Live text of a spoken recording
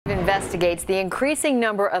Investigates the increasing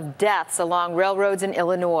number of deaths along railroads in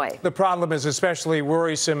Illinois. The problem is especially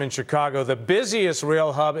worrisome in Chicago, the busiest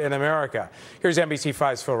rail hub in America. Here's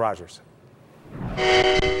NBC5's Phil Rogers.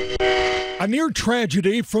 A near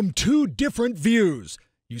tragedy from two different views.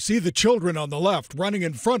 You see the children on the left running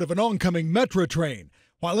in front of an oncoming Metra train,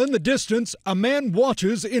 while in the distance, a man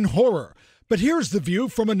watches in horror. But here's the view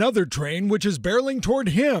from another train which is barreling toward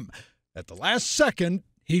him. At the last second,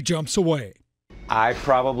 he jumps away. I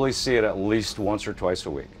probably see it at least once or twice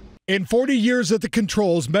a week. In 40 years at the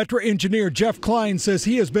controls, Metra engineer Jeff Klein says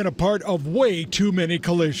he has been a part of way too many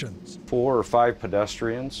collisions. 4 or 5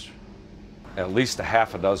 pedestrians, at least a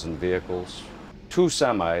half a dozen vehicles, 2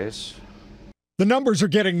 semis. The numbers are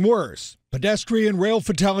getting worse. Pedestrian rail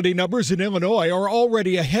fatality numbers in Illinois are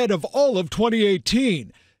already ahead of all of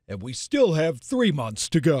 2018, and we still have 3 months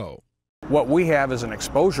to go. What we have is an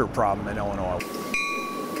exposure problem in Illinois.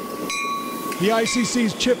 The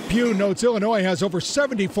ICC's Chip Pugh notes Illinois has over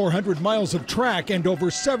 7,400 miles of track and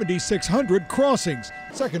over 7,600 crossings,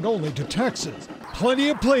 second only to Texas. Plenty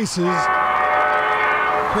of places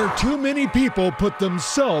where too many people put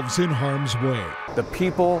themselves in harm's way. The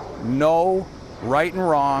people know right and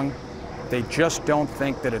wrong. They just don't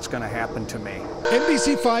think that it's going to happen to me.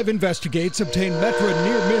 NBC5 Investigates obtained Metra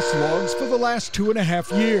near-miss logs for the last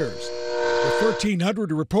 2.5 years. The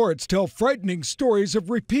 1,300 reports tell frightening stories of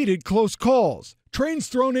repeated close calls. Trains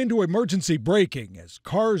thrown into emergency braking as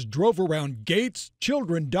cars drove around gates,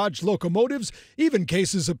 children dodged locomotives, even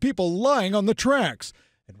cases of people lying on the tracks.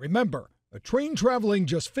 And remember, a train traveling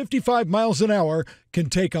just 55 miles an hour can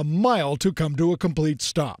take a mile to come to a complete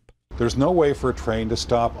stop. There's no way for a train to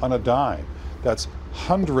stop on a dime. That's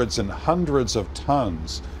hundreds and hundreds of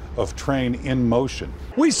tons of train in motion.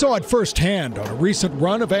 We saw it firsthand on a recent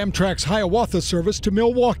run of Amtrak's Hiawatha service to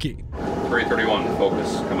Milwaukee. 331,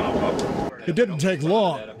 focus, coming up. It didn't take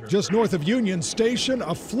long. Just north of Union Station,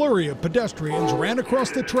 a flurry of pedestrians ran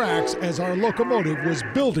across the tracks as our locomotive was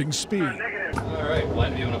building speed. All right,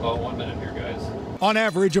 line view in about 1 minute here, guys. On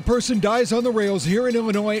average, a person dies on the rails here in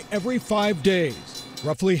Illinois every 5 days.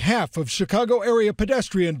 Roughly half of Chicago area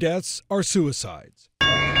pedestrian deaths are suicides.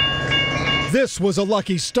 This was a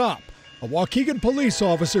lucky stop. A Waukegan police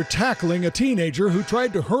officer tackling a teenager who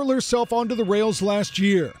tried to hurl herself onto the rails last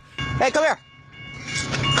year. Hey, come here.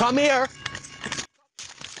 Come here.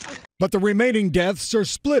 But the remaining deaths are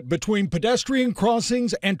split between pedestrian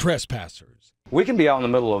crossings and trespassers. We can be out in the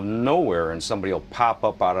middle of nowhere and somebody will pop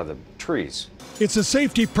up out of the trees. It's a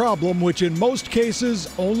safety problem which in most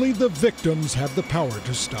cases only the victims have the power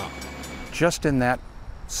to stop. Just in that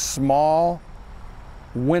small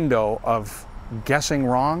window of guessing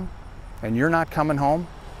wrong and you're not coming home,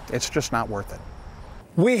 it's just not worth it.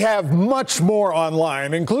 We have much more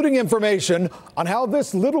online, including information on how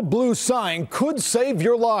this little blue sign could save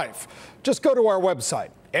your life. Just go to our website,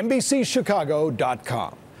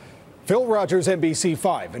 NBCChicago.com. Phil Rogers,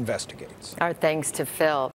 NBC5 Investigates. Our thanks to Phil.